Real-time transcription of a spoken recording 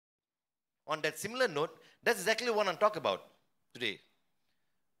on that similar note, that's exactly what I'm talking about today.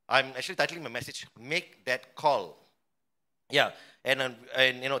 I'm actually titling my message, Make That Call. Yeah, and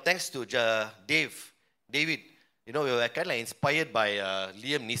thanks to David, we were kind of inspired by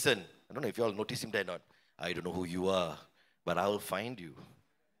Liam Neeson. I don't know if you all noticed him there or not. I don't know who you are, but I will find you.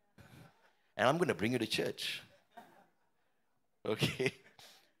 And I'm going to bring you to church. Okay?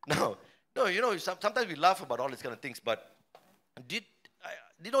 No, no, sometimes we laugh about all these kind of things, but did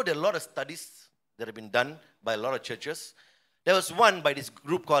you know there are a lot of studies that have been done by a lot of churches? There was one by this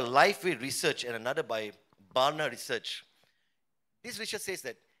group called Lifeway Research and another by Barna Research. This research says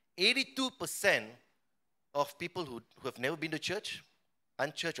that 82% of people who have never been to church,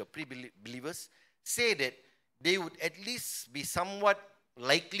 unchurched or pre-believers, say that they would at least be somewhat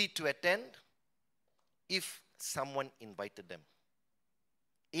likely to attend if someone invited them.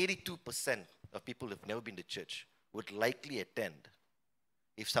 82% of people who have never been to church would likely attend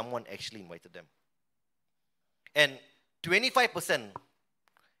if someone actually invited them. And 25%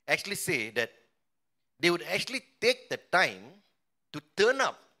 actually say that they would actually take the time to turn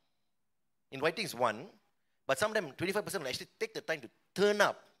up. Inviting is one, but sometimes 25% will actually take the time to turn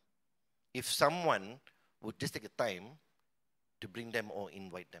up if someone would just take the time to bring them or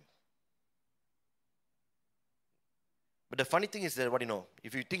invite them. But the funny thing is that,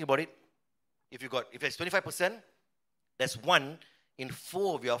 if you think about it, if there's 25%, that's 1 in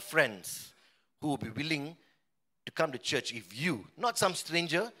 4 of your friends who will be willing to come to church if you, not some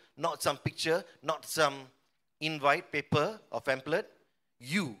stranger, not some picture, not some invite paper or pamphlet,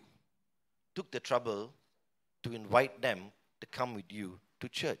 you took the trouble to invite them to come with you to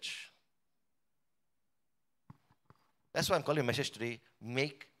church. That's why I'm calling a message today,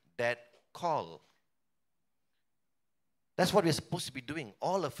 Make That Call. That's what we're supposed to be doing,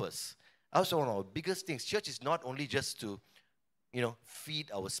 all of us. Also, one of our biggest things, church is not only just to,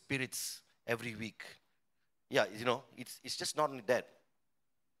 feed our spirits every week. Yeah, it's just not only that.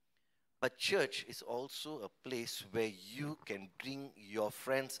 But church is also a place where you can bring your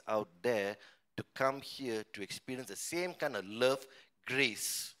friends out there to come here to experience the same kind of love,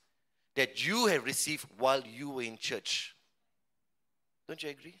 grace that you have received while you were in church. Don't you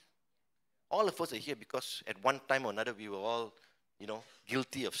agree? All of us are here because at one time or another we were all,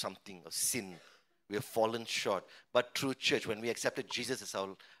 guilty of something, of sin. We have fallen short. But through church, when we accepted Jesus as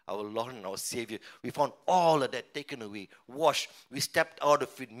our Lord and our Savior, we found all of that taken away, washed. We stepped out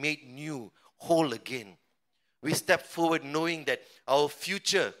of it, made new, whole again. We stepped forward knowing that our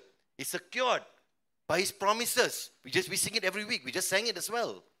future is secured by His promises. We sing it every week. We just sang it as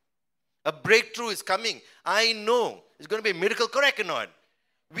well. A breakthrough is coming. I know it's going to be a miracle, correct or not?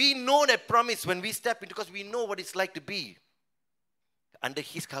 We know that promise when we step in because we know what it's like to be under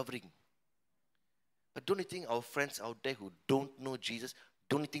His covering. But don't you think our friends out there who don't know Jesus,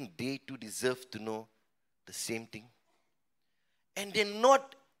 don't you think they too deserve to know the same thing? And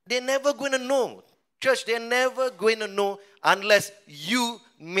they're never going to know. Church, they're never going to know unless you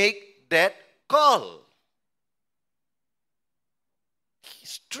make that call.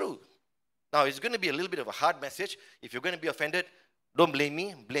 It's true. Now, it's going to be a little bit of a hard message. If you're going to be offended, don't blame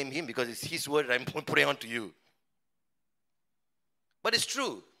me, blame him, because it's his word I'm putting on to you. But it's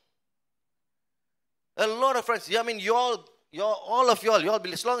true. A lot of friends, all of y'all,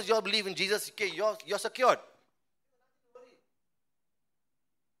 as long as y'all believe in Jesus, okay, you're secured.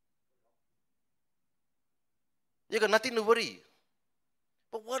 You got nothing to worry.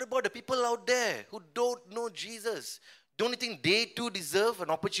 But what about the people out there who don't know Jesus? Don't you think they too deserve an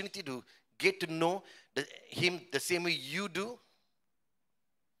opportunity to get to know Him the same way you do?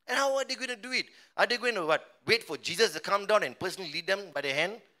 And how are they going to do it? Are they going to wait for Jesus to come down and personally lead them by the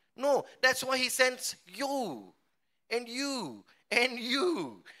hand? No, that's why He sends you and you and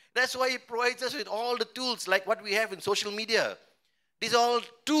you. That's why He provides us with all the tools like what we have in social media. These are all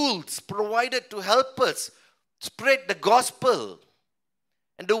tools provided to help us spread the gospel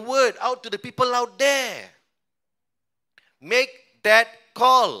and the word out to the people out there. Make that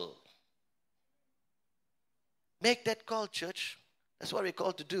call. Make that call, church. That's what we're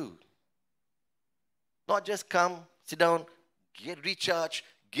called to do. Not just come, sit down, get recharged,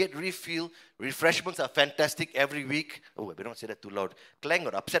 get refill. Refreshments are fantastic every week. Oh, we don't say that too loud. Klang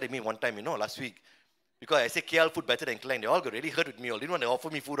got upset at me one time, last week. Because I said KL food better than Klang. They all got really hurt with me. All didn't want to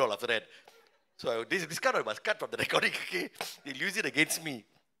offer me food all after that. So this kind of must cut from the recording. Okay? They'll use it against me.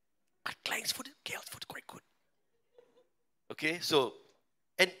 But Klang's food, KL's food is quite good. Okay,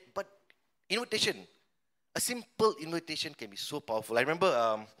 but invitation. A simple invitation can be so powerful. I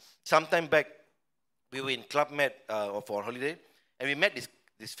remember some time back, we were in Club Med for a holiday, and we met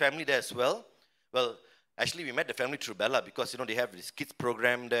this family there as well. Well, actually, we met the family through Bella because, they have this kids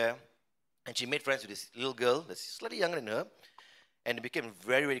program there. And she made friends with this little girl that's slightly younger than her. And they became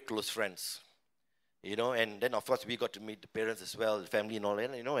very, very close friends. And then, of course, we got to meet the parents as well, the family and all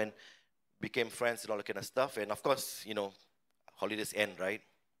that, and became friends and all that kind of stuff. And, of course, holidays end, right?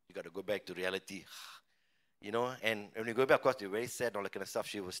 You got to go back to reality. And when you go back, of course, they're very sad and all that kind of stuff.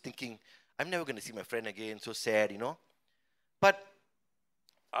 She was thinking, I'm never going to see my friend again, so sad. But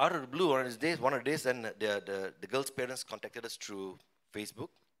out of the blue, one of the days, and the girl's parents contacted us through Facebook,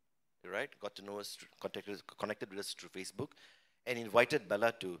 right? Got to know us, connected with us through Facebook, and invited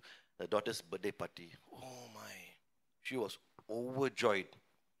Bella to the daughter's birthday party. Oh my, she was overjoyed.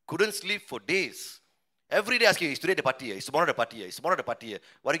 Couldn't sleep for days. Every day asking, is today the party? Is tomorrow the party? Is tomorrow the party?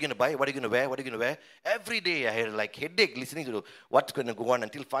 What are you going to buy? What are you going to wear? What are you going to wear? Every day I had like headache listening to what's going to go on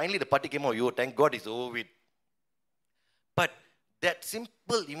until finally the party came out. Thank God it's over with. But that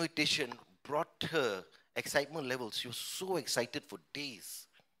simple invitation brought her excitement levels. She was so excited for days,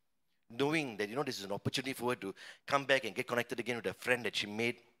 knowing that, this is an opportunity for her to come back and get connected again with a friend that she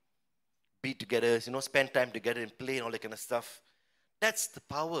made, be together, spend time together and play and all that kind of stuff. That's the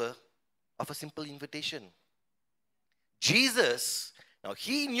power of a simple invitation. Jesus, now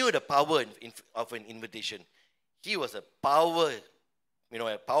he knew the power of an invitation. He was a powerful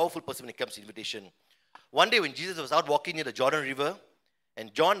person when it comes to invitation. One day when Jesus was out walking near the Jordan River,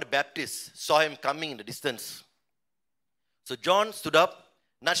 and John the Baptist saw him coming in the distance. So John stood up,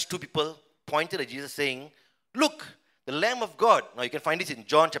 nudged two people, pointed at Jesus saying, "Look, the Lamb of God." Now you can find this in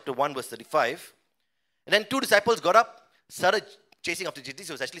John chapter 1 verse 35. And then two disciples got up, started chasing after Jesus. This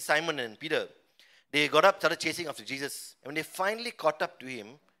was actually Simon and Peter. They got up, started chasing after Jesus. And when they finally caught up to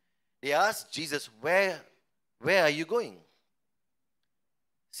him, they asked Jesus, where are you going?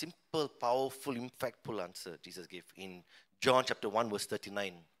 Simple, powerful, impactful answer Jesus gave in John chapter 1 verse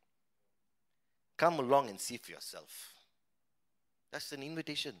 39. Come along and see for yourself. That's an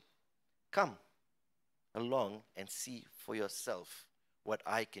invitation. Come along and see for yourself what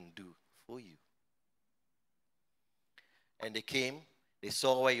I can do for you. And they came, they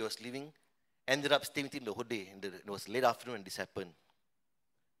saw where he was living, ended up staying with him the whole day. And it was late afternoon when this happened.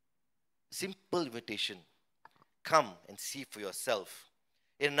 Simple invitation. Come and see for yourself.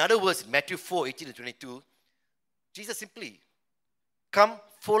 In another verse, Matthew 4, 18 to 22, Jesus simply, come,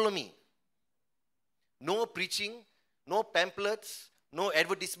 follow me. No preaching, no pamphlets, no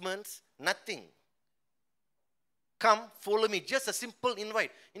advertisements, nothing. Come, follow me. Just a simple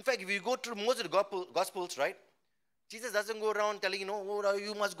invite. In fact, if you go through most of the Gospels, right? Jesus doesn't go around telling,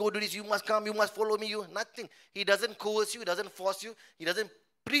 you must go do this, you must come, you must follow me, nothing. He doesn't coerce you, he doesn't force you, he doesn't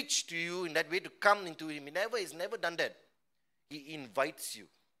preach to you in that way to come into him. He's never done that. He invites you.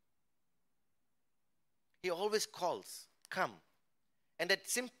 He always calls, come. And that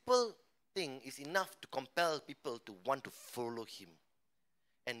simple thing is enough to compel people to want to follow him.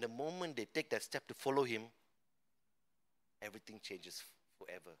 And the moment they take that step to follow him, everything changes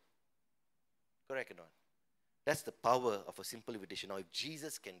forever. Correct or not? That's the power of a simple invitation. Now, if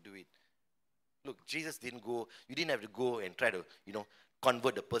Jesus can do it, look, Jesus didn't go, you didn't have to go and try to,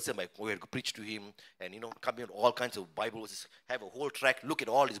 convert the person by preach to him and, come in with all kinds of Bible verses, have a whole track, look at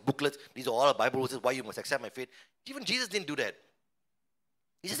all his booklets. These are all Bible verses, why you must accept my faith. Even Jesus didn't do that.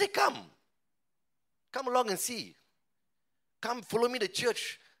 He just said, come. Come along and see. Come, follow me to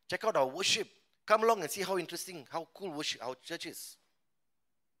church. Check out our worship. Come along and see how interesting, how cool our church is.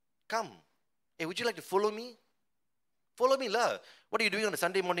 Come. Hey, would you like to follow me? Follow me, lah. What are you doing on a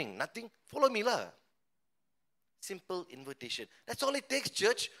Sunday morning? Nothing? Follow me, lah. Simple invitation. That's all it takes,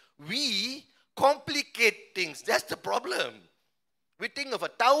 church. We complicate things. That's the problem. We think of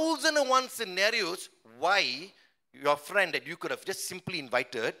 1,001 scenarios why your friend that you could have just simply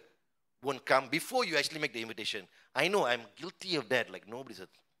invited won't come before you actually make the invitation. I know, I'm guilty of that. Like nobody's.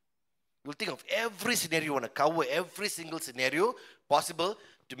 You'll think of every scenario, you want to cover every single scenario possible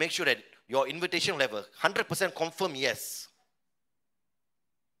to make sure that your invitation will have a 100% confirm yes.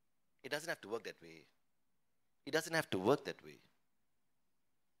 It doesn't have to work that way. It doesn't have to work that way.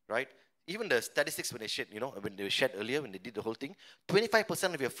 Right? Even the statistics when they shared earlier, when they did the whole thing,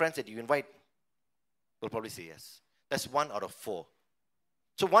 25% of your friends that you invite will probably say yes. That's 1 out of 4.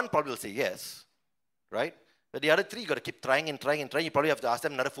 So one probably will say yes. Right? But the other 3, you got to keep trying and trying and trying. You probably have to ask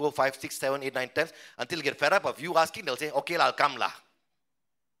them another 4, 5, 6, 7, 8, 9 times until you get fed up of you asking. They'll say, okay, I'll come lah.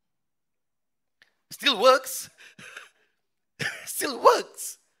 Still works. Still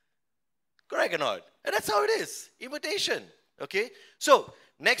works. Correct or not? And that's how it is. Invitation. Okay? So,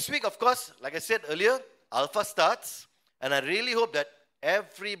 next week, of course, like I said earlier, Alpha starts. And I really hope that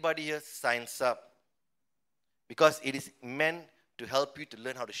everybody here signs up. Because it is meant to help you to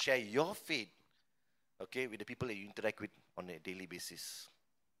learn how to share your faith, okay, with the people that you interact with on a daily basis.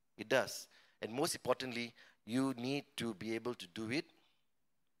 It does. And most importantly, you need to be able to do it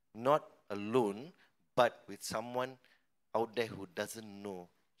not alone, but with someone out there who doesn't know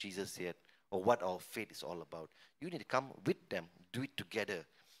Jesus yet or what our faith is all about. You need to come with them, do it together,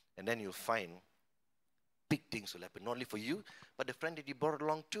 and then you'll find big things will happen, not only for you, but the friend that you brought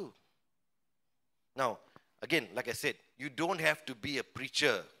along too. Now, again, like I said, you don't have to be a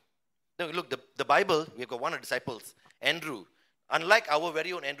preacher. Now, look, the Bible, we've got one of the disciples, Andrew. Unlike our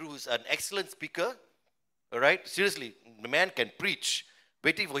very own Andrew, who's an excellent speaker, all right? Seriously, the man can preach.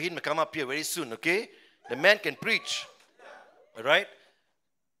 Waiting for him to come up here very soon, okay? The man can preach, all right?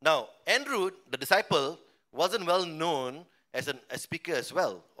 Now, Andrew, the disciple, wasn't well known as a speaker as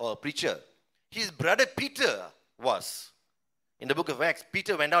well, or a preacher. His brother Peter was. In the book of Acts,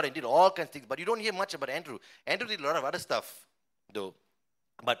 Peter went out and did all kinds of things, but you don't hear much about Andrew. Andrew did a lot of other stuff, though.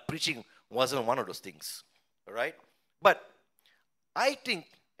 But preaching wasn't one of those things, all right? But I think,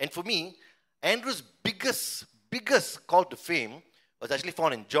 and for me, Andrew's biggest call to fame was actually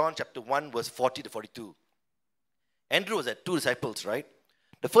found in John chapter 1, verse 40 to 42. Andrew was had two disciples, right?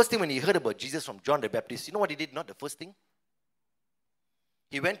 The first thing when he heard about Jesus from John the Baptist, you know what he did? Not the first thing.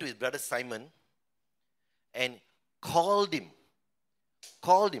 He went to his brother Simon and called him,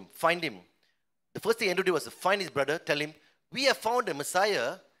 find him. The first thing Andrew did was to find his brother, tell him, we have found the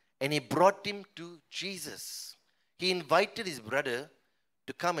Messiah, and he brought him to Jesus. He invited his brother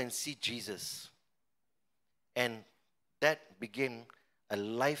to come and see Jesus. And that began a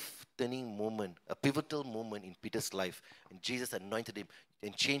life-turning moment, a pivotal moment in Peter's life. And Jesus anointed him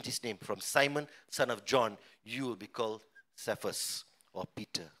and changed his name from Simon, son of John. You will be called Cephas, or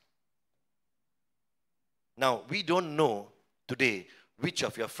Peter. Now, we don't know today which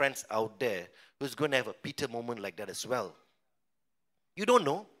of your friends out there who's going to have a Peter moment like that as well. You don't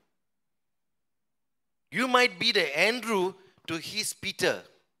know. You might be the Andrew to his Peter,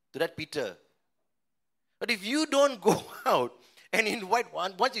 to that Peter. But if you don't go out and invite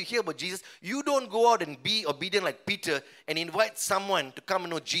one, once you hear about Jesus, you don't go out and be obedient like Peter and invite someone to come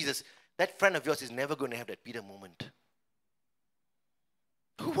and know Jesus, that friend of yours is never going to have that Peter moment.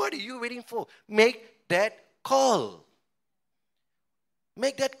 What are you waiting for? Make that call.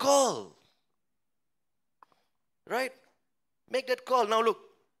 Make that call. Right? Make that call. Now look.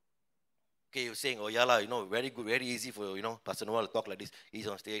 Okay, you're saying, oh yeah, very good, very easy for, Pastor Noel to talk like this. He's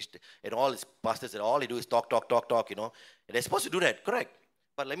on stage. And all his pastors, all they do is talk. And they're supposed to do that, correct.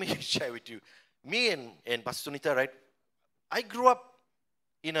 But let me share with you. Me and Pastor Sunita, right? I grew up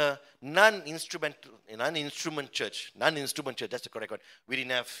in a non-instrument church. Non-instrument church, that's the correct word. We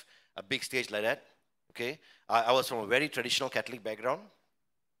didn't have a big stage like that. Okay? I was from a very traditional Catholic background.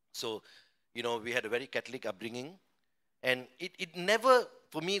 So, we had a very Catholic upbringing. And it never,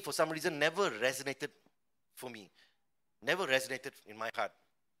 for me, for some reason, never resonated for me. Never resonated in my heart.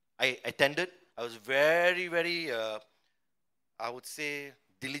 I attended. I was very, very, I would say,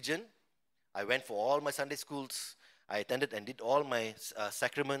 diligent. I went for all my Sunday schools. I attended and did all my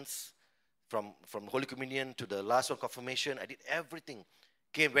sacraments, from Holy Communion to the last one, confirmation. I did everything.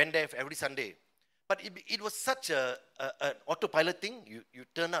 Went there every Sunday. But it was such an autopilot thing. You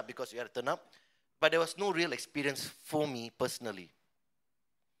turn up because you had to turn up. But there was no real experience for me personally.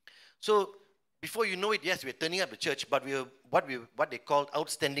 So before you know it, yes, we were turning up to church, but we were what they called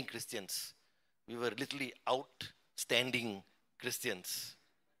outstanding Christians. We were literally outstanding Christians.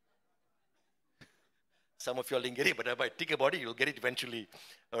 Some of you all didn't get it, but if I think about it, you'll get it eventually.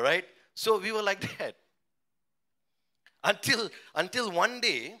 All right? So we were like that. Until one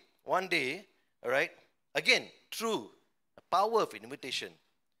day, all right, again, through the power of invitation,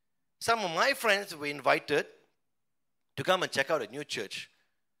 some of my friends were invited to come and check out a new church.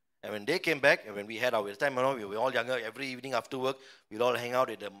 And when they came back, and when we had our time around, we were all younger, every evening after work, we'd all hang out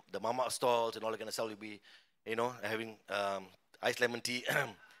at the mama stalls and all that kind of stuff. We'd be, having iced lemon tea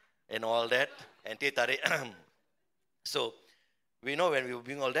and all that, and teh tarik. So, when we were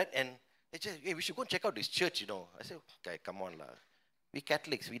doing all that, and they said, hey, we should go and check out this church, I said, okay, come on, lah. We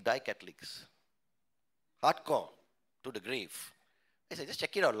Catholics, we die Catholics. Hardcore, to the grave. I said, just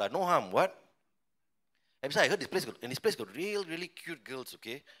check it out, lah. No harm, what? And besides, I heard this place got really cute girls,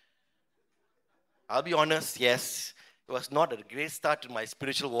 okay? I'll be honest, yes, it was not a great start to my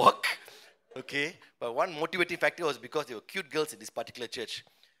spiritual walk, okay? But one motivating factor was because there were cute girls in this particular church.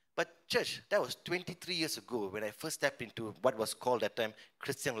 But church, that was 23 years ago when I first stepped into what was called that time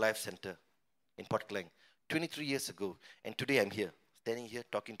Christian Life Center in Port Klang. 23 years ago. And today I'm here, standing here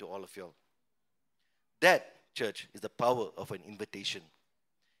talking to all of y'all. That, church, is the power of an invitation.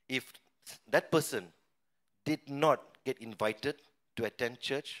 If that person did not get invited to attend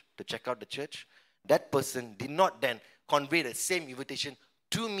church, to check out the church, that person did not then convey the same invitation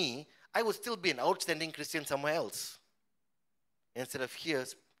to me, I would still be an outstanding Christian somewhere else instead of here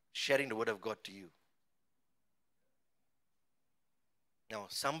sharing the word of God to you. Now,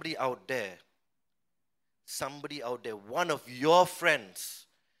 somebody out there, one of your friends,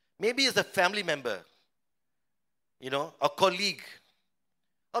 maybe it's a family member, a colleague,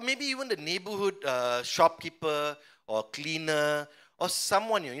 or maybe even the neighborhood shopkeeper or cleaner or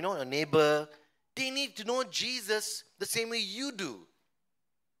someone, a neighbor, they need to know Jesus the same way you do.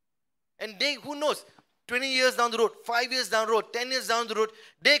 And they, who knows, 20 years down the road, 5 years down the road, 10 years down the road,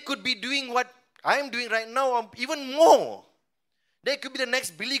 they could be doing what I'm doing right now or even more. They could be the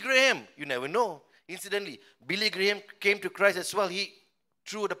next Billy Graham. You never know. Incidentally, Billy Graham came to Christ as well. He,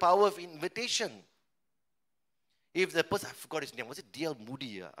 through the power of invitation. If the person, I forgot his name, was it D.L.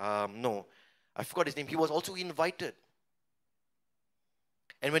 Moody? No, I forgot his name. He was also invited.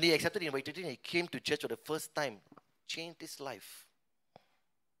 And when he accepted the invitation, he came to church for the first time, changed his life,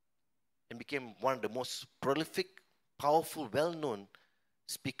 and became one of the most prolific, powerful, well-known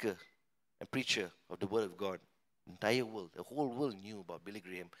speaker and preacher of the Word of God. The entire world, the whole world knew about Billy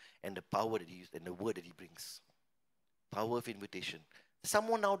Graham and the power that he used and the word that he brings. Power of invitation.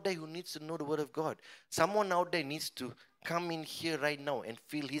 Someone out there who needs to know the Word of God. Someone out there needs to come in here right now and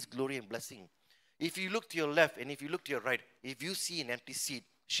feel His glory and blessing. If you look to your left and if you look to your right, if you see an empty seat,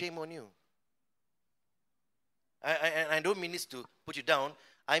 shame on you. I don't mean this to put you down.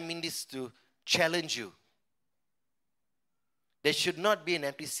 I mean this to challenge you. There should not be an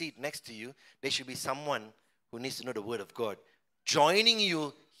empty seat next to you. There should be someone who needs to know the Word of God, joining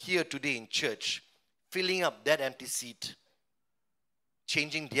you here today in church, filling up that empty seat,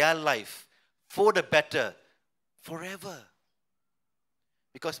 changing their life for the better forever.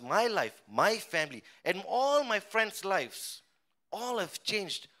 Because my life, my family, and all my friends' lives, all have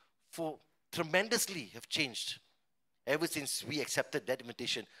changed tremendously have changed ever since we accepted that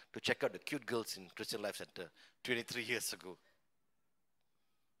invitation to check out the cute girls in Christian Life Center 23 years ago.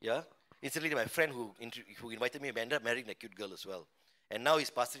 Yeah? Incidentally, my friend who invited me ended up marrying a cute girl as well. And now he's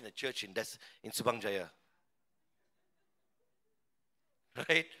pastoring a church in Subang Jaya.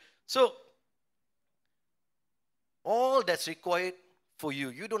 Right? So, all that's required for you.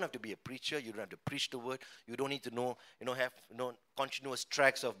 You don't have to be a preacher. You don't have to preach the word. You don't need to have continuous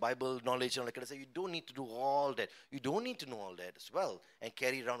tracks of Bible knowledge and all that kind of stuff. You don't need to do all that. You don't need to know all that as well and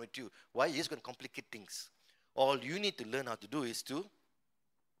carry it around with you. Why? You're just going to complicate things. All you need to learn how to do is to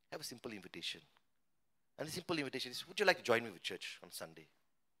have a simple invitation. And the simple invitation is, would you like to join me with church on Sunday?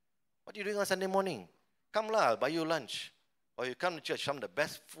 What are you doing on Sunday morning? Come lah, I'll buy you lunch. Or you come to church, some of the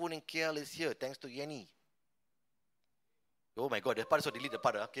best food in KL is here, thanks to Yenny. Oh my God, that part, so delete the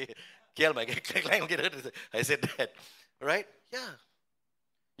part. Okay, KL might get hurt. I said that. Right? Yeah.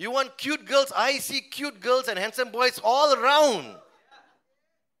 You want cute girls? I see cute girls and handsome boys all around.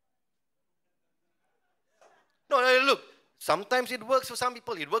 No, look. Sometimes it works for some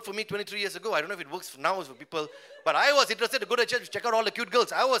people. It worked for me 23 years ago. I don't know if it works now for people. But I was interested to go to church to check out all the cute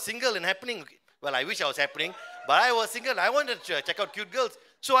girls. I was single and happening. Well, I wish I was happening. But I was single. I wanted to check out cute girls.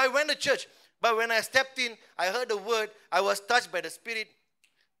 So I went to church. But when I stepped in, I heard the word. I was touched by the Spirit.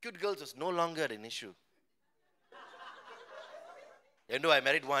 Cute girls was no longer an issue. Even though I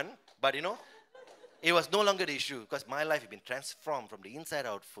married one. But it was no longer the issue. Because my life had been transformed from the inside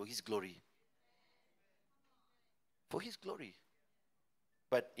out for His glory. For His glory.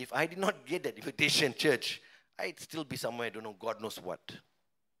 But if I did not get that invitation, church, I'd still be somewhere, I don't know, God knows what.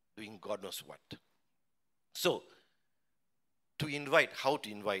 Doing God knows what. So, to invite, how to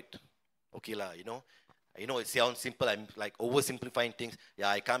invite? Okay lah, it sounds simple. I'm like oversimplifying things. Yeah,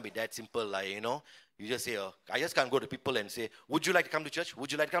 I can't be that simple, You just say, I just can't go to people and say, would you like to come to church? Would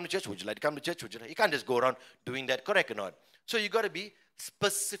you like to come to church? Would you like to come to church? You can't just go around doing that, correct or not? So you got to be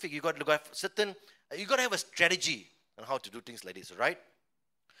specific. You got to look at you got to have a strategy on how to do things like this, right?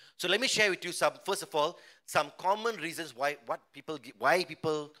 So let me share with you first of all, some common reasons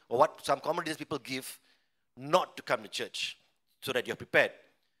some common reasons people give not to come to church, so that you're prepared.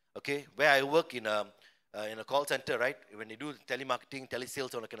 Okay, where I work in a call center, right? When they do telemarketing,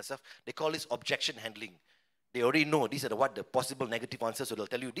 telesales, all that kind of stuff, they call this objection handling. They already know these are the possible negative answers, so they'll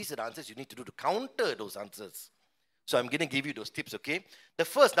tell you these are the answers you need to do to counter those answers. So I'm going to give you those tips, okay?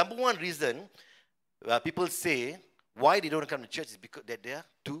 The number one reason people say why they don't come to church is because they are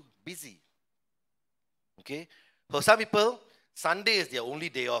too busy. Okay? For some people, Sunday is their only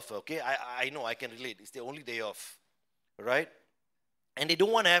day off, okay? I know, I can relate. It's their only day off, right? And they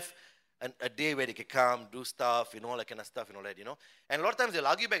don't want to have a day where they can come, do stuff, all that kind of stuff, and all that, And a lot of times they'll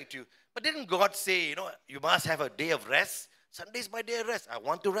argue back to you, but didn't God say, you must have a day of rest? Sunday's my day of rest. I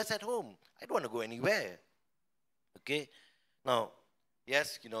want to rest at home. I don't want to go anywhere. Okay? Now,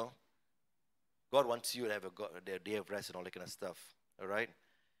 yes, God wants you to have a day of rest and all that kind of stuff. All right?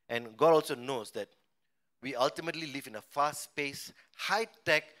 And God also knows that we ultimately live in a fast-paced,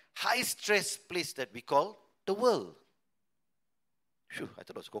 high-tech, high-stress place that we call the world. Phew, I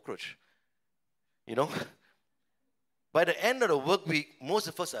thought it was a cockroach. You know? By the end of the work week, most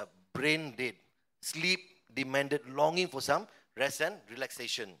of us are brain dead, sleep demanded, longing for some rest and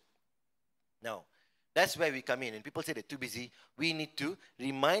relaxation. Now, that's where we come in. And people say they're too busy. We need to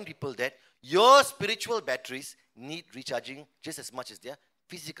remind people that your spiritual batteries need recharging just as much as their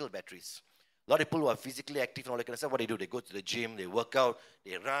physical batteries. A lot of people who are physically active and all that kind of stuff, what they do? They go to the gym, they work out,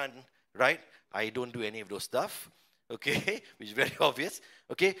 they run, right? I don't do any of those stuff, okay? Which is very obvious,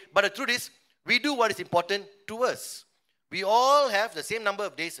 okay? But the truth is, we do what is important to us. We all have the same number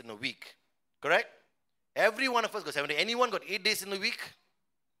of days in a week, correct? Every one of us got 7 days. Anyone got 8 days in a week?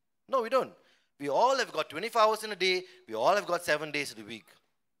 No, we don't. We all have got 24 hours in a day. We all have got 7 days in a week.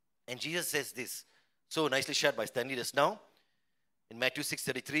 And Jesus says this, so nicely shared by Stanley just now, in Matthew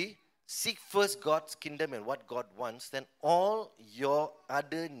 6:33, seek first God's kingdom and what God wants, then all your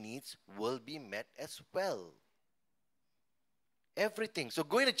other needs will be met as well. Everything. So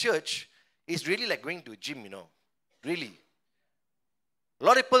going to church is really like going to a gym, Really. A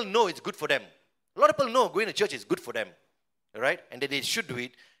lot of people know it's good for them. A lot of people know going to church is good for them. All right? And that they should do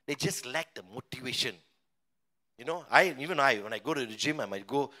it. They just lack the motivation. When I go to the gym, I might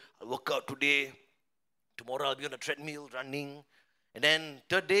go, I'll work out today. Tomorrow I'll be on a treadmill running. And then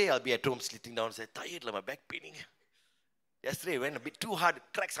third day, I'll be at home sitting down and say, tired, my back paining. Yesterday, I went a bit too hard,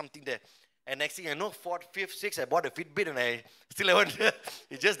 cracked something there. And next thing I know, fourth, fifth, sixth, I bought a Fitbit and I still haven't.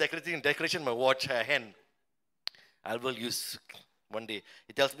 It's just decoration my watch hand. I will use one day.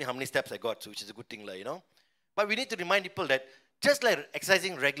 It tells me how many steps I got, so which is a good thing, But we need to remind people that just like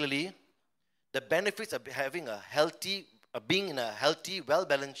exercising regularly, the benefits of being in a healthy,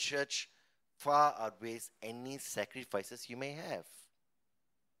 well-balanced church far outweighs any sacrifices you may have.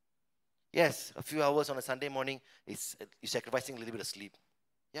 Yes, a few hours on a Sunday morning, you're sacrificing a little bit of sleep.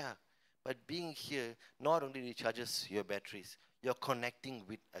 Yeah, but being here not only recharges your batteries, you're connecting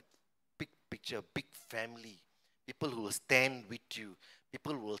with a big picture, big family. People who will stand with you,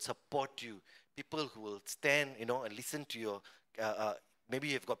 people who will support you, people who will stand, and listen to your, maybe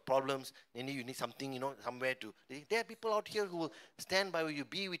you've got problems, maybe you need something, somewhere to, there are people out here who will stand by you,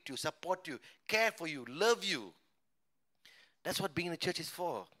 be with you, support you, care for you, love you. That's what being in the church is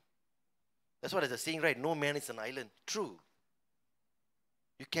for. That's what there's a saying, right? No man is an island. True.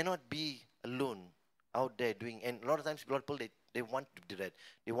 You cannot be alone out there doing, and a lot of times people, they want to do that.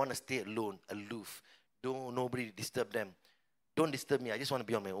 They want to stay alone, aloof. Nobody disturb them. Don't disturb me. I just want to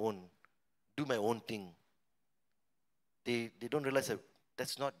be on my own. Do my own thing. They don't realize that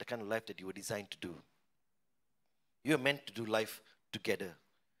that's not the kind of life that you were designed to do. You are meant to do life together.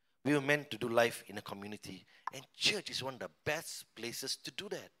 We were meant to do life in a community. And church is one of the best places to do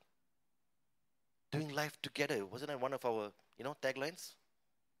that. Doing life together. Wasn't that one of our, taglines?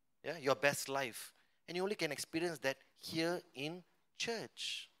 Yeah, your best life. And you only can experience that here in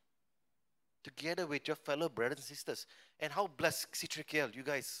church. Together with your fellow brothers and sisters. And how blessed C3KL, you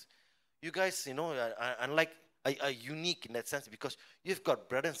guys, are unique in that sense because you've got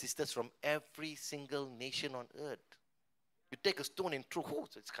brothers and sisters from every single nation on earth. You take a stone and throw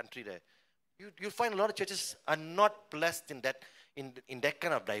its country there. You'll find a lot of churches are not blessed in that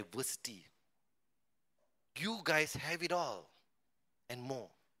kind of diversity. You guys have it all and more.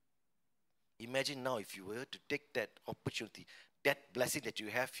 Imagine now if you were to take that opportunity, that blessing that you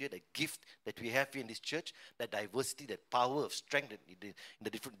have here, the gift that we have here in this church, that diversity, that power of strength in the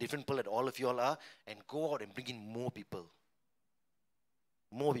different people that all of you all are, and go out and bring in more people.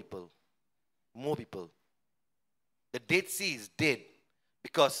 More people. More people. The Dead Sea is dead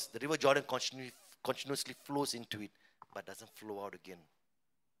because the River Jordan continuously flows into it, but doesn't flow out again.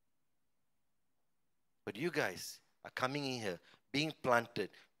 But you guys are coming in here, being planted,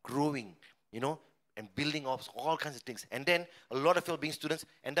 growing, and building up all kinds of things. And then a lot of you being students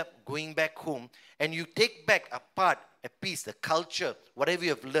end up going back home and you take back a part, a piece, the culture, whatever you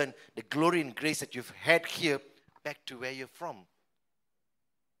have learned, the glory and grace that you've had here back to where you're from.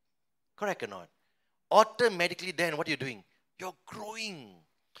 Correct or not? Automatically then what you're doing? You're growing.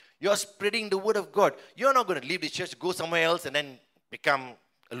 You're spreading the word of God. You're not going to leave the church, go somewhere else and then become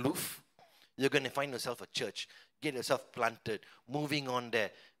aloof. You're going to find yourself a church, get yourself planted, moving on there.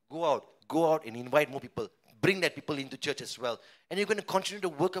 Go out and invite more people. Bring that people into church as well. And you're going to continue the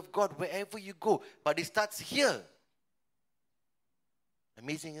work of God wherever you go. But it starts here.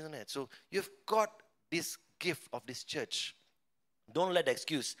 Amazing, isn't it? So you've got this gift of this church. Don't let the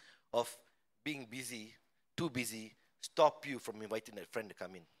excuse of being busy, too busy, stop you from inviting that friend to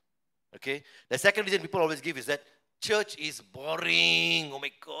come in. Okay? The second reason people always give is that church is boring. Oh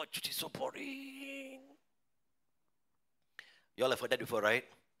my God, church is so boring. You all have heard that before, right?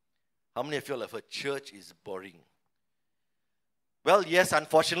 How many of you all have heard church is boring? Well, yes,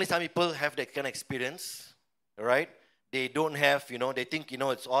 unfortunately, some people have that kind of experience, right? They don't have, they think,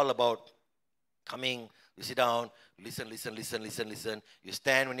 it's all about coming, you sit down, listen, listen, listen, listen, listen. You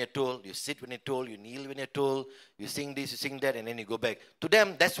stand when you're told, you sit when you're told, you kneel when you're told, you sing this, you sing that, and then you go back. To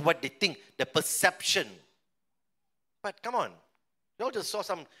them, that's what they think, the perception. But come on, you all just saw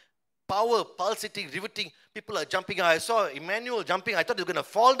some power, pulsating, riveting. People are jumping. I saw Emmanuel jumping. I thought he was going to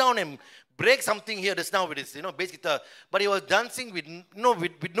fall down and break something here just now with his, bass guitar. But he was dancing with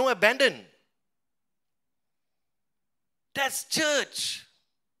no abandon. That's church.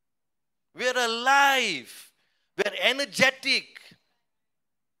 We're alive. We're energetic.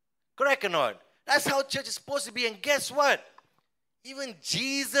 Correct or not? That's how church is supposed to be. And guess what? Even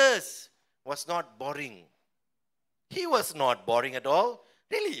Jesus was not boring. He was not boring at all.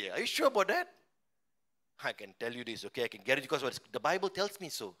 Really? Are you sure about that? I can tell you this, okay? I can get it because the Bible tells me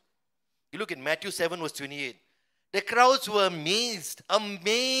so. You look in Matthew 7 verse 28. The crowds were amazed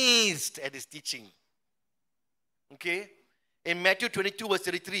at his teaching. Okay? In Matthew 22 verse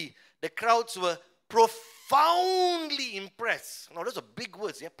 33, the crowds were profoundly impressed. Now, those are big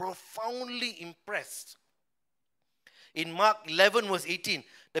words. Yeah? Profoundly impressed. In Mark 11 verse 18,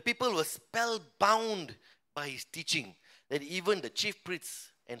 the people were spellbound by his teaching, that even the chief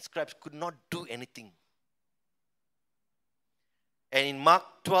priests and scribes could not do anything. And in Mark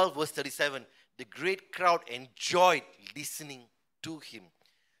 12 verse 37, the great crowd enjoyed listening to him.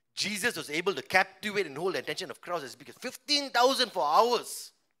 Jesus was able to captivate and hold the attention of crowds as big as 15,000 for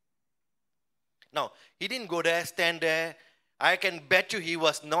hours. Now, he didn't go there, stand there. I can bet you he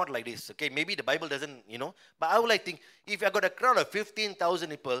was not like this. Okay, maybe the Bible doesn't, But I would like to think, if I got a crowd of 15,000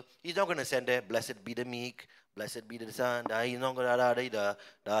 people, he's not going to stand there, blessed be the meek, blessed be the son, he's not going to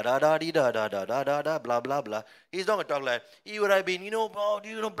blah, blah, blah. He's not going to talk like, he would have been,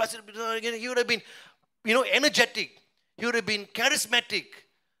 blessed be the son, he would have been, energetic. He would have been charismatic.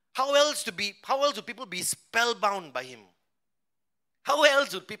 How else would people be spellbound by him? How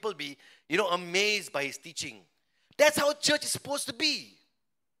else would people be, amazed by his teaching? That's how church is supposed to be.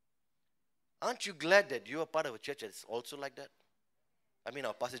 Aren't you glad that you are part of a church that's also like that? I mean,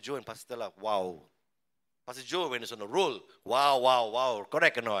 our Pastor Joe and Pastor Stella, wow. Pastor Joe, when it's on a roll, wow, wow, wow.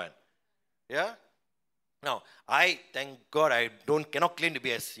 Correct or not? Yeah? Now, I, thank God, I cannot claim to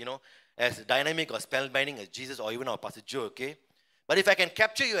be as dynamic or spellbinding as Jesus or even our Pastor Joe, okay? But if I can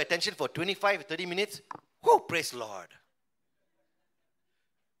capture your attention for 25, 30 minutes, praise Lord.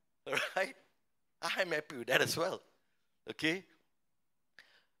 All right? I'm happy with that as well. Okay?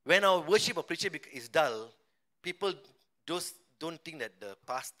 When our worship or preaching is dull, people don't think that the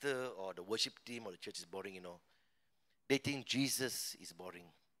pastor or the worship team or the church is boring, They think Jesus is boring.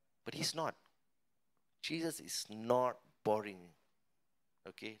 But he's not. Jesus is not boring.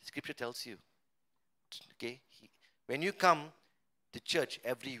 Okay? Scripture tells you. Okay? When you come to church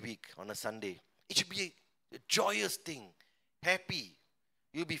every week on a Sunday, it should be a joyous thing. Happy.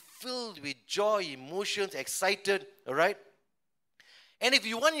 You'll be filled with joy, emotions, excited, all right? And if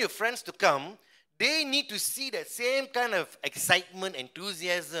you want your friends to come, they need to see that same kind of excitement,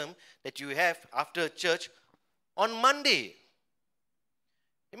 enthusiasm that you have after church on Monday.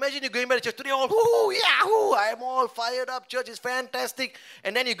 Imagine you're going back to church today, all, yahoo, I'm all fired up, church is fantastic.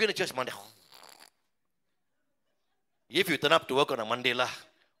 And then you're going to church Monday. If you turn up to work on a Monday,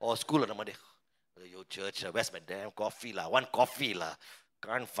 or school on a Monday, your church, where's my damn coffee, one coffee,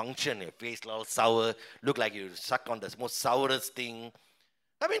 can't function, your face all sour, look like you suck on the most sourest thing.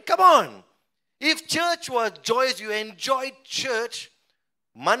 I mean, come on. If church was joyous, you enjoyed church,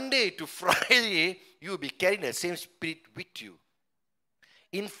 Monday to Friday, you will be carrying the same spirit with you.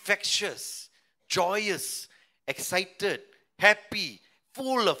 Infectious, joyous, excited, happy,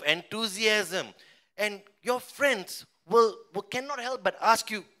 full of enthusiasm. And your friends cannot help but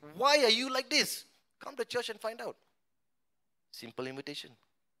ask you, why are you like this? Come to church and find out. Simple invitation.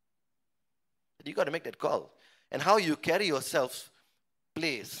 But you got to make that call. And how you carry yourself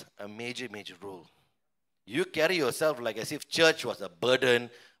plays a major, major role. You carry yourself like as if church was a burden.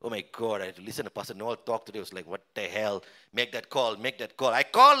 Oh my God, I had to listen to Pastor Noel talk today. I was like, what the hell? Make that call, make that call. I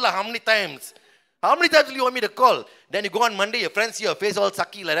called how many times? How many times do you want me to call? Then you go on Monday, your friends see your face all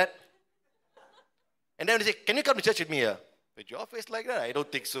sucky like that. And then they say, can you come to church with me here? With your face like that? I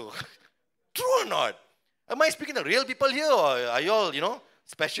don't think so. True or not? Am I speaking to real people here, or are you all,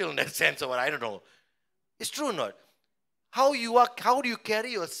 special in that sense or what? I don't know. It's true or not? How do you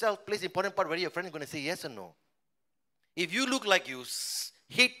carry yourself plays an important part whether your friend is going to say yes or no. If you look like you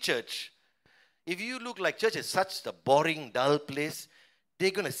hate church, if you look like church is such a boring, dull place,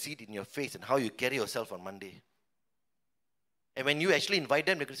 they're going to see it in your face and how you carry yourself on Monday. And when you actually invite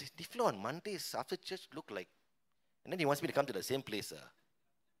them, they're going to say, Tiflo, on Mondays after church look like. And then he wants me to come to the same place.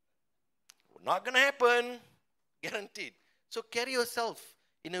 Not going to happen. Guaranteed. So carry yourself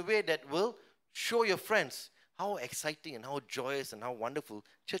in a way that will show your friends how exciting and how joyous and how wonderful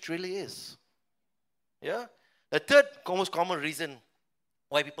church really is. Yeah? The third most common reason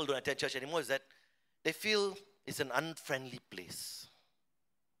why people don't attend church anymore is that they feel it's an unfriendly place.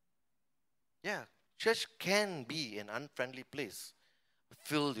 Yeah, church can be an unfriendly place,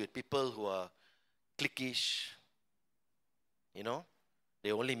 filled with people who are cliquish, you know.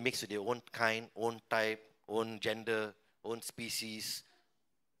 They only mix with their own kind, own type, own gender, own species,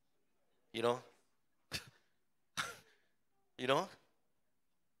 you know. You know.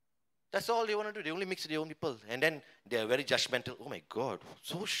 That's all they want to do. They only mix with their own people. And then they are very judgmental. Oh my God,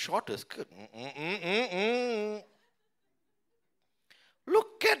 so short is good.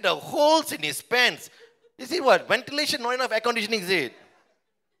 Look at the holes in his pants. Is it what? Ventilation, not enough air conditioning, is it?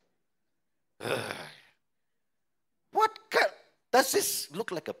 What does this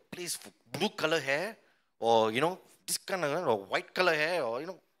look like a place for blue color hair? Or, you know, this kind of or white color hair? Or, you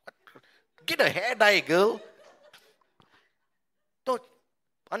know, get a hair dye, girl. No,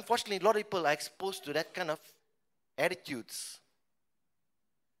 unfortunately, a lot of people are exposed to that kind of attitudes.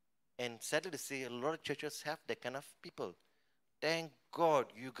 And sadly to say, a lot of churches have that kind of people. Thank God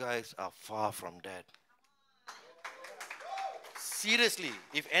you guys are far from that. Seriously,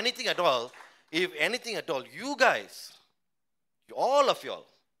 if anything at all, you guys, all of y'all,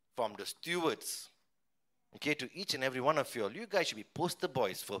 from the stewards, okay, to each and every one of y'all, you guys should be poster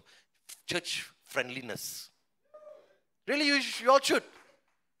boys for church friendliness. Really, you all should.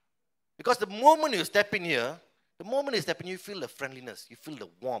 Because the moment you step in here, you feel the friendliness, you feel the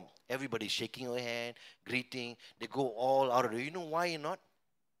warmth. Everybody's shaking your hand, greeting. They go all out of it. You know why you're not?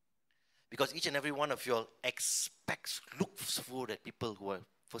 Because each and every one of you all looks for the people who are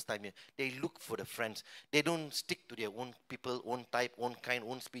first time here. They look for the friends. They don't stick to their own people, own type, own kind,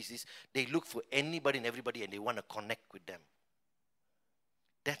 own species. They look for anybody and everybody and they want to connect with them.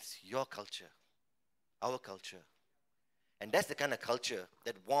 That's your culture, our culture. And that's the kind of culture,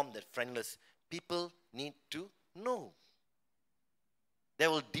 that warm, that friendless, people need to know. They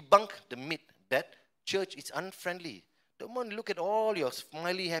will debunk the myth that church is unfriendly. The moment you look at all your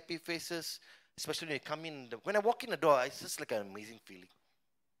smiley, happy faces, especially when you come in, when I walk in the door, it's just like an amazing feeling.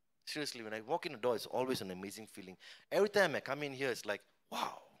 Seriously, when I walk in the door, it's always an amazing feeling. Every time I come in here, it's like,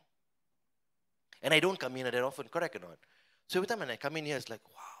 wow. And I don't come in that often, correct or not? So every time when I come in here, it's like,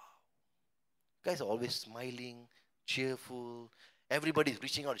 wow. You guys are always smiling, cheerful. Everybody's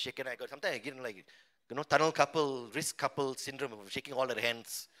reaching out, shaking. Sometimes I get like, you know, tunnel couple, wrist couple syndrome of shaking all their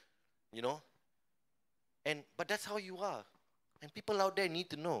hands, you know. But that's how you are. And people out there need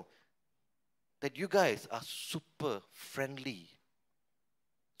to know that you guys are super friendly,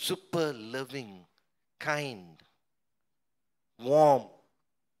 super loving, kind, warm.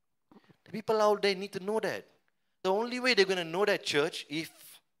 The people out there need to know that. The only way they're going to know that, church, if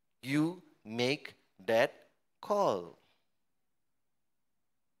you make that call.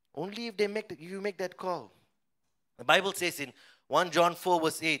 Only if you make that call. The Bible says in 1 John 4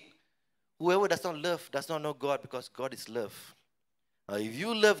 verse 8, whoever does not love does not know God, because God is love. If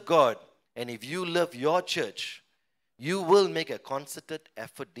you love God and if you love your church, you will make a concerted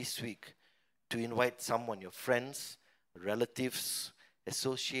effort this week to invite someone, your friends, relatives,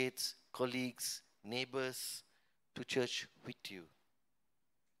 associates, colleagues, neighbors, to church with you.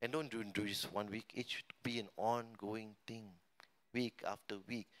 And don't do this 1 week. It should be an ongoing thing, week after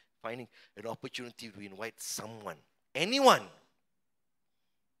week, finding an opportunity to invite someone, anyone,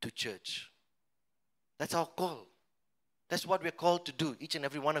 to church. That's our call. That's what we're called to do, each and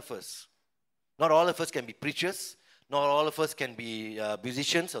every one of us. Not all of us can be preachers. Not all of us can be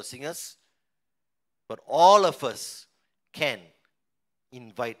musicians or singers. But all of us can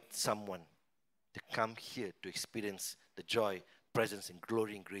invite someone to come here to experience the joy, presence, and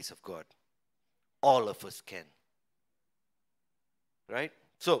glory and grace of God. All of us can. Right?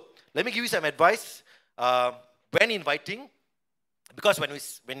 So, let me give you some advice. When inviting, because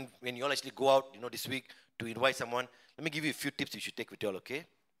when you all actually go out, this week to invite someone, let me give you a few tips you should take with you all, okay?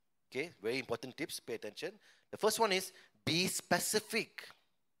 Okay, very important tips, pay attention. The first one is, be specific.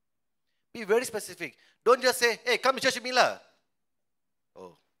 Be very specific. Don't just say, hey, come to church with me lah.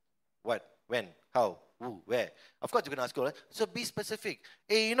 Oh, what, when, how, who, where. Of course you're going to ask, right? So be specific.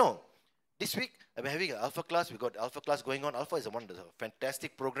 Hey, This week, I'm having an Alpha class. We got Alpha class going on. Alpha is one of the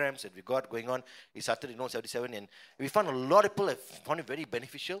fantastic programs that we got going on. It started in 77, and we found a lot of people have found it very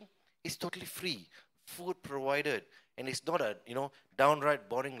beneficial. It's totally free, food provided, and it's not a downright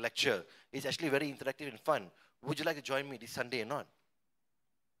boring lecture. It's actually very interactive and fun. Would you like to join me this Sunday or not?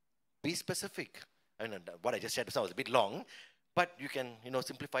 Be specific. I mean, what I just said was a bit long, but you can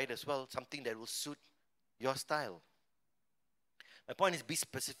simplify it as well. Something that will suit your style. My point is, be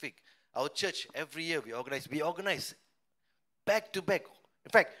specific. Our church, every year we organize back to back. In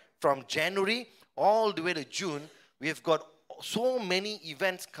fact, from January all the way to June, we have got so many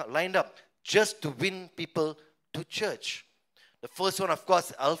events lined up just to win people to church. The first one, of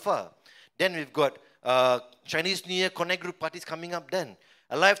course, Alpha. Then we've got Chinese New Year Connect Group parties coming up then.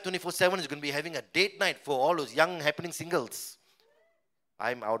 Alive 24/7 is going to be having a date night for all those young happening singles.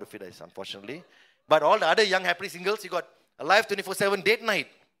 I'm out of it, unfortunately. But all the other young happening singles, you got Alive 24/7 date night.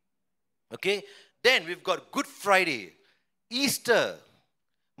 Okay? Then we've got Good Friday, Easter,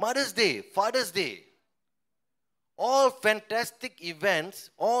 Mother's Day, Father's Day. All fantastic events,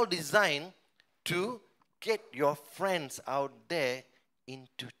 all designed to get your friends out there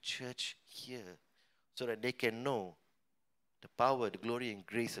into church here so that they can know the power, the glory and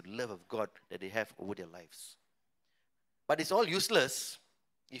grace and love of God that they have over their lives. But it's all useless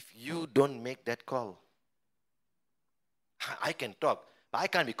if you don't make that call. I can talk, but I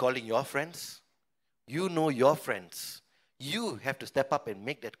can't be calling your friends. You know your friends. You have to step up and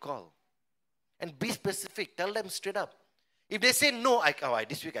make that call. And be specific. Tell them straight up. If they say, no,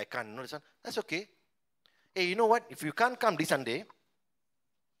 this week I can't, that's okay. Hey, you know what? If you can't come this Sunday,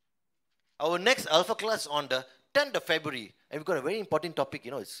 our next Alpha class on the 10th of February, and we've got a very important topic,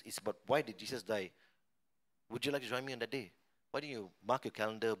 it's about why did Jesus die? Would you like to join me on that day? Why don't you mark your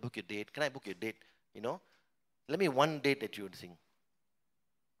calendar, book your date? Can I book your date? Let me one date that you would sing.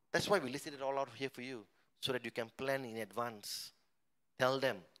 That's why we listed it all out here for you, so that you can plan in advance. Tell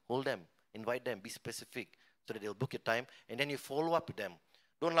them, hold them, invite them, be specific, so that they'll book your time, and then you follow up with them.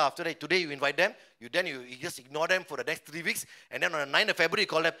 Don't laugh. Today you invite them, you just ignore them for the next 3 weeks, and then on the 9th of February you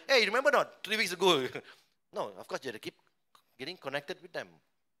call them, hey, you remember not, 3 weeks ago? No, of course you have to keep getting connected with them.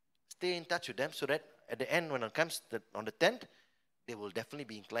 Stay in touch with them so that at the end, when it comes on the 10th, they will definitely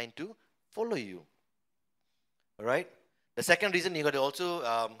be inclined to follow you. All right? The second reason you got to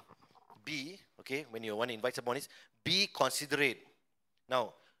also be, okay, when you want to invite someone is, be considerate.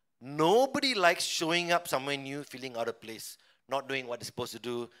 Now, nobody likes showing up somewhere new, feeling out of place, not knowing what they're supposed to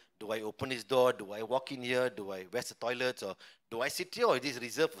do. Do I open this door? Do I walk in here? Do I where's the toilets? Or do I sit here? Or is this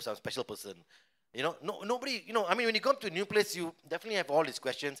reserved for some special person? Nobody, when you come to a new place, you definitely have all these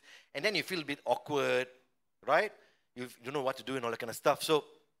questions, and then you feel a bit awkward, right? You don't know what to do and all that kind of stuff. So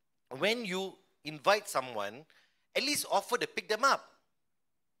when you invite someone, at least offer to pick them up.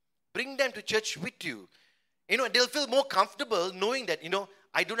 Bring them to church with you. They'll feel more comfortable knowing that,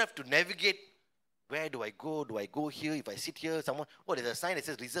 I don't have to navigate. Where do I go? Do I go here? If I sit here, there's a sign that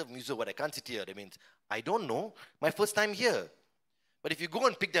says reserve music, but I can't sit here. That means, I don't know. My first time here. But if you go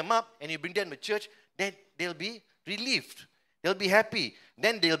and pick them up and you bring them to church, then they'll be relieved. They'll be happy.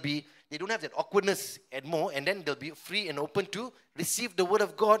 Then they don't have that awkwardness anymore, and then they'll be free and open to receive the word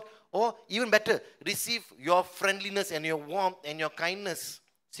of God, or even better, receive your friendliness and your warmth and your kindness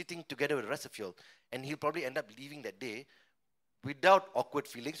sitting together with the rest of you. And he'll probably end up leaving that day without awkward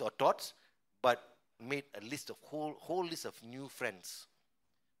feelings or thoughts, but made a list of whole list of new friends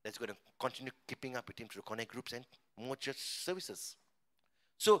that's going to continue keeping up with him through connect groups and more church services.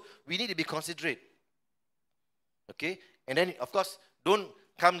 So we need to be considerate. Okay? And then, of course, don't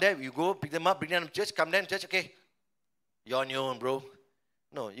come there. You go, pick them up, bring them to church, come there to church. Okay, you're on your own, bro.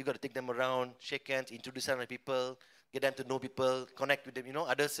 No, you got to take them around, shake hands, introduce them to people, get them to know people, connect with them,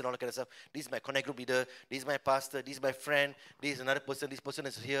 others and all that kind of stuff. This is my connect group leader. This is my pastor. This is my friend. This is another person. This person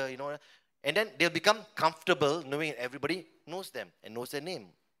is here, And then they'll become comfortable knowing everybody knows them and knows their name.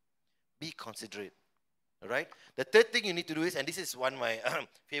 Be considerate. All right? The third thing you need to do is, and this is one of my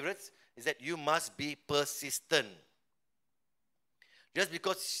favorites, is that you must be persistent. Just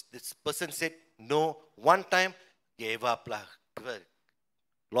because this person said no one time, gave up,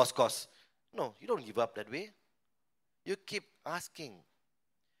 lost cause. No, you don't give up that way. You keep asking.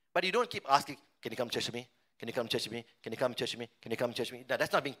 But you don't keep asking, can you come to church with me? Can you come to church with me? Can you come to church with me? Can you come to church with me? No,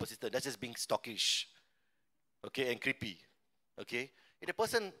 that's not being persistent. That's just being stockish. Okay, and creepy. Okay? If the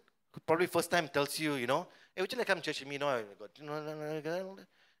person who probably first time tells you, hey, would you like to come to church with me? No, I got,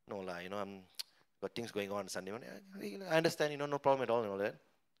 I'm got things going on Sunday morning. I understand, no problem at all and all that.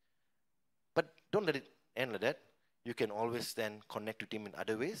 But don't let it end like that. You can always then connect with him in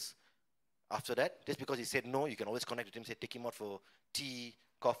other ways. After that, just because he said no, you can always connect with him, say, take him out for tea,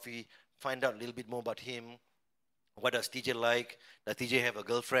 coffee, find out a little bit more about him. What does TJ like? Does TJ have a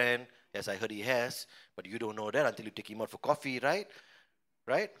girlfriend? Yes, I heard he has, but you don't know that until you take him out for coffee, right?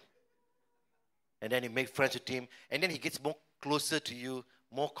 Right? And then you make friends with him, and then he gets more closer to you,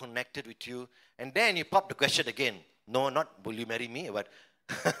 more connected with you, and then you pop the question again. No, not will you marry me, but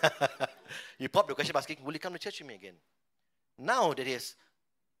you pop the question asking, will you come to church with me again? Now that he has,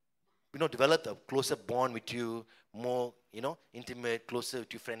 developed a closer bond with you, more, intimate, closer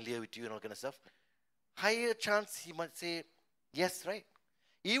with you, friendlier with you, and all kind of stuff, higher chance he might say yes, right?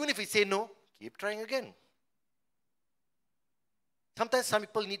 Even if he say no, keep trying again. Sometimes some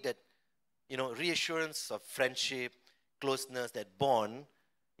people need that, reassurance of friendship, closeness, that bond.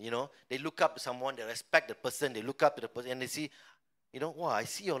 They look up to someone, they respect the person, they look up to the person, and they see, wow, I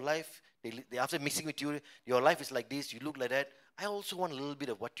see your life. They after mixing with you, your life is like this, you look like that. I also want a little bit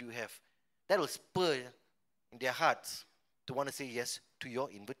of what you have. That will spur in their hearts to want to say yes to your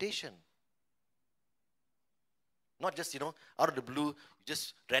invitation. Not just, out of the blue,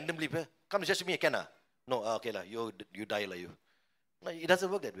 just randomly, come to church with me, can? No, okay, you die, you. No, it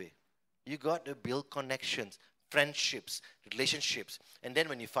doesn't work that way. You got to build connections, friendships, relationships. And then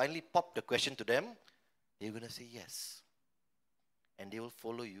when you finally pop the question to them, they're going to say yes. And they will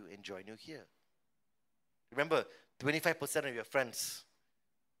follow you and join you here. Remember, 25% of your friends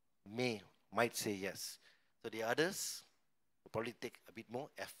might say yes. So the others will probably take a bit more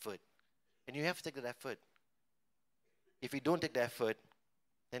effort. And you have to take that effort. If you don't take the effort,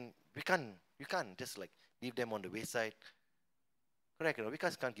 then you can't just like leave them on the wayside. Correct, we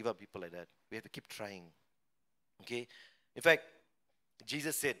can't give up people like that. We have to keep trying. Okay? In fact,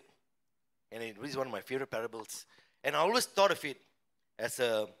 Jesus said, and it is one of my favorite parables, and I always thought of it as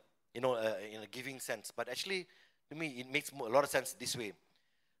in a giving sense, but actually, to me, it makes a lot of sense this way.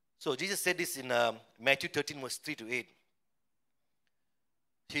 So Jesus said this in Matthew 13, verse 3 to 8.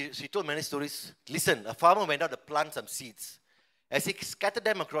 She told many stories. Listen, a farmer went out to plant some seeds. As he scattered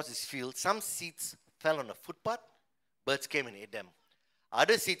them across his field, some seeds fell on a footpath. Birds came and ate them.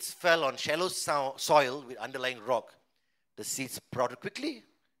 Other seeds fell on shallow soil with underlying rock. The seeds sprouted quickly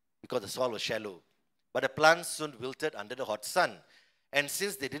because the soil was shallow. But the plants soon wilted under the hot sun. And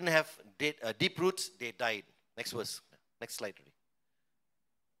since they didn't have deep roots, they died. Next verse. Next slide.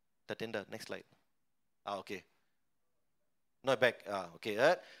 Tatenda, next slide. Okay. No, back.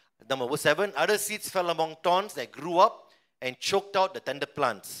 Okay. Number verse 7. Other seeds fell among thorns that grew up and choked out the tender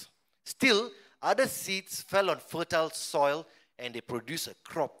plants. Still, other seeds fell on fertile soil and they produced a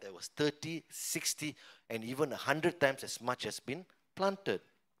crop that was 30, 60, and even 100 times as much as been planted.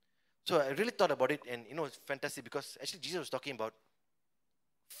 So I really thought about it, and it's fantastic because actually Jesus was talking about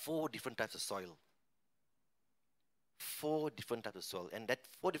 4 different types of soil. 4 different types of soil. And that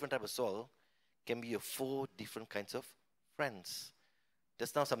 4 different types of soil can be your 4 different kinds of friends.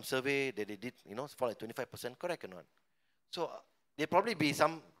 Just now some survey that they did, for like 25%, correct or not? So there probably be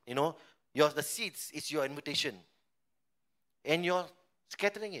some, the seeds is your invitation. And you're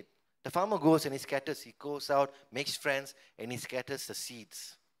scattering it. The farmer goes and he scatters. He goes out, makes friends, and he scatters the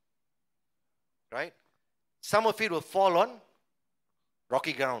seeds. Right? Some of it will fall on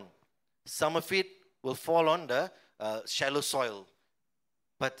rocky ground. Some of it will fall on the shallow soil.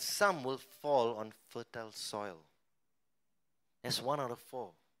 But some will fall on fertile soil. That's 1 out of 4.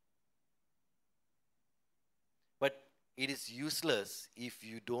 But it is useless if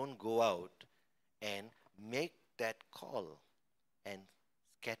you don't go out and make that call and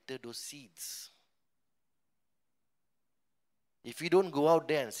scatter those seeds. If you don't go out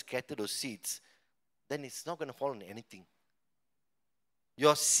there and scatter those seeds, then it's not going to fall on anything.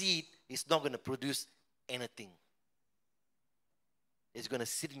 Your seed is not going to produce anything. It's going to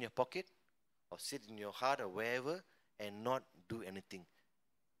sit in your pocket or sit in your heart or wherever and not do anything.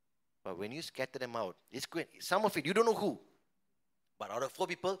 But when you scatter them out, it's good. Some of it, you don't know who. But out of 4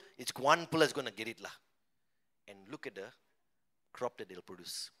 people, it's one person is going to get it. And look at the crop that they'll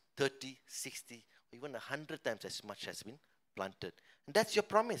produce. 30, 60, or even 100 times as much has been planted. And that's your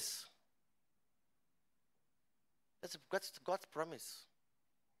promise. That's God's promise.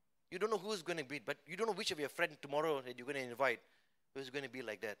 You don't know who's going to be, but you don't know which of your friends tomorrow that you're going to invite who's going to be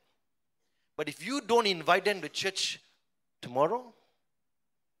like that. But if you don't invite them to church tomorrow,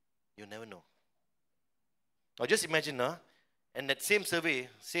 you never know. Or just imagine, and that same survey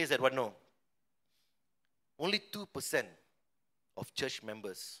says that only 2% of church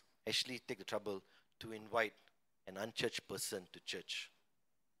members actually take the trouble to invite an unchurched person to church.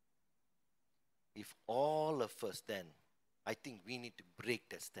 If all of us then, I think we need to break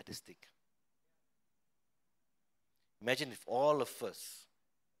that statistic. Imagine if all of us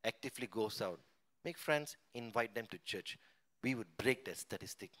actively goes out, make friends, invite them to church. We would break that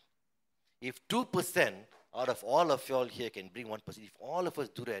statistic. If 2% out of all of y'all here can bring 1%, if all of us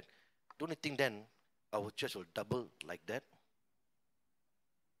do that, don't you think then our church will double like that?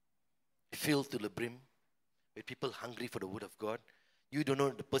 Filled to the brim, with people hungry for the word of God. You don't know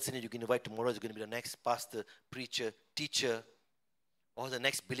the person that you can invite tomorrow is going to be the next pastor, preacher, teacher, or the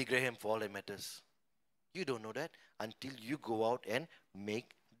next Billy Graham for all that matters. You don't know that until you go out and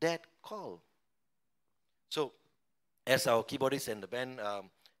make that call. So, as our keyboardist and the band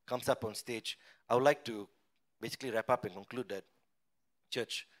comes up on stage, I would like to basically wrap up and conclude that,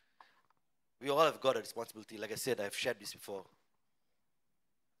 church, we all have got a responsibility. Like I said, I've shared this before.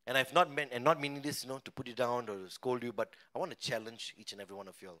 And I've not meant, and not meaning this, to put you down or scold you, but I want to challenge each and every one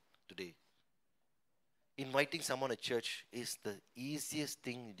of you all today. Inviting someone to church is the easiest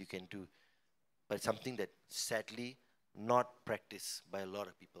thing you can do, but it's something that sadly not practiced by a lot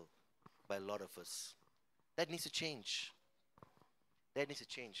of people, by a lot of us. That needs to change. That needs to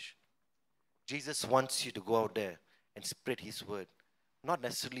change. Jesus wants you to go out there and spread His word. Not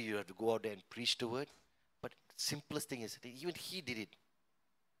necessarily you have to go out there and preach the word, but the simplest thing is, even He did it.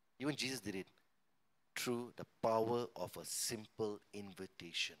 Even Jesus did it through the power of a simple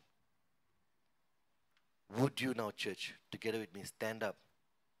invitation. Would you now, church, together with me, stand up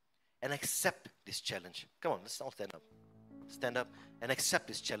and accept this challenge? Come on, let's all stand up. Stand up and accept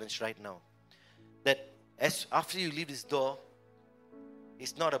this challenge right now. That after you leave this door,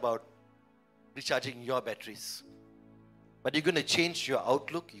 it's not about recharging your batteries, but you're going to change your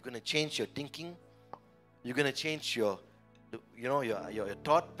outlook. You're going to change your thinking. You're going to change your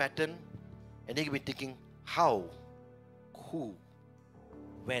thought pattern, and you're going to be thinking how, who,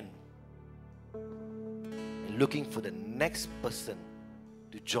 when, and looking for the next person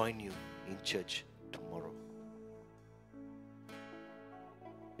to join you in church tomorrow.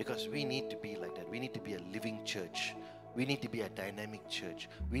 Because we need to be like that. We need to be a living church. We need to be a dynamic church.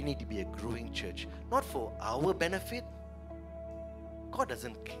 We need to be a growing church. Not for our benefit. God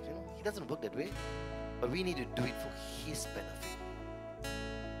doesn't, He doesn't work that way. But we need to do it for His benefit.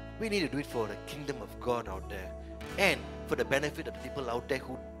 We need to do it for the kingdom of God out there. And for the benefit of the people out there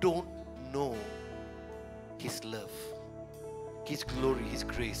who don't know His love, His glory, His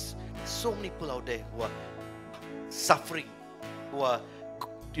grace. There's so many people out there who are suffering, who are,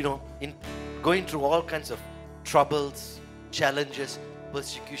 going through all kinds of troubles, challenges,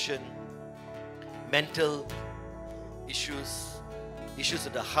 persecution, mental issues, issues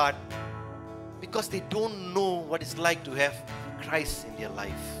of the heart, because they don't know what it's like to have Christ in their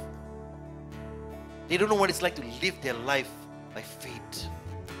life. They don't know what it's like to live their life by faith,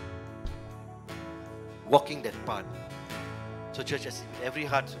 walking that path. So church, as every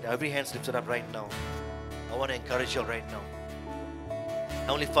heart, every hand lifted up right now, I want to encourage you all right now.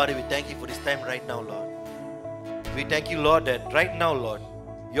 Heavenly Father, we thank you for this time right now, Lord. We thank you, Lord, that right now, Lord,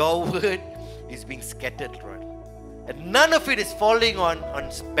 your word is being scattered, Lord. And none of it is falling on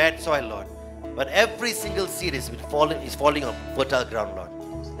bad soil, Lord. But every single seed is falling on fertile ground, Lord.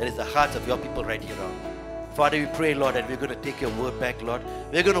 That is the hearts of your people right here, Lord. Father, we pray, Lord, that we're going to take your word back, Lord.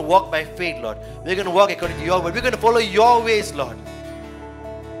 We're going to walk by faith, Lord. We're going to walk according to your word. We're going to follow your ways, Lord.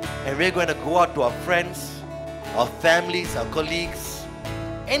 And we're going to go out to our friends, our families, our colleagues,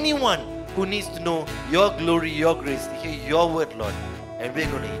 anyone who needs to know your glory, your grace, to hear your word, Lord. And we're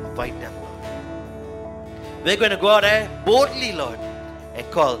going to invite them, Lord. We're going to go out there boldly, Lord, and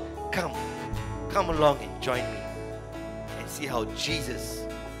call, come along and join me and see how Jesus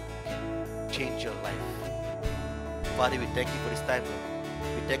can change your life. Father, we thank you for this time,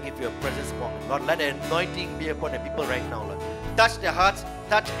 Lord. We thank you for your presence upon them. Lord, let the anointing be upon the people right now, Lord. Touch their hearts,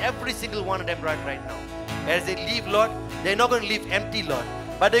 touch every single one of them right now. As they leave, Lord, they're not going to leave empty, Lord,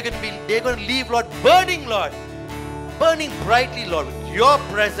 but they're going to leave, Lord, burning, Lord, burning brightly, Lord, with your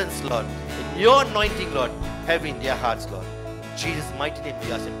presence, Lord, and your anointing, Lord, heavy in their hearts, Lord. In Jesus' mighty name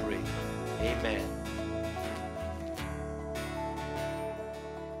we ask and pray. Amen.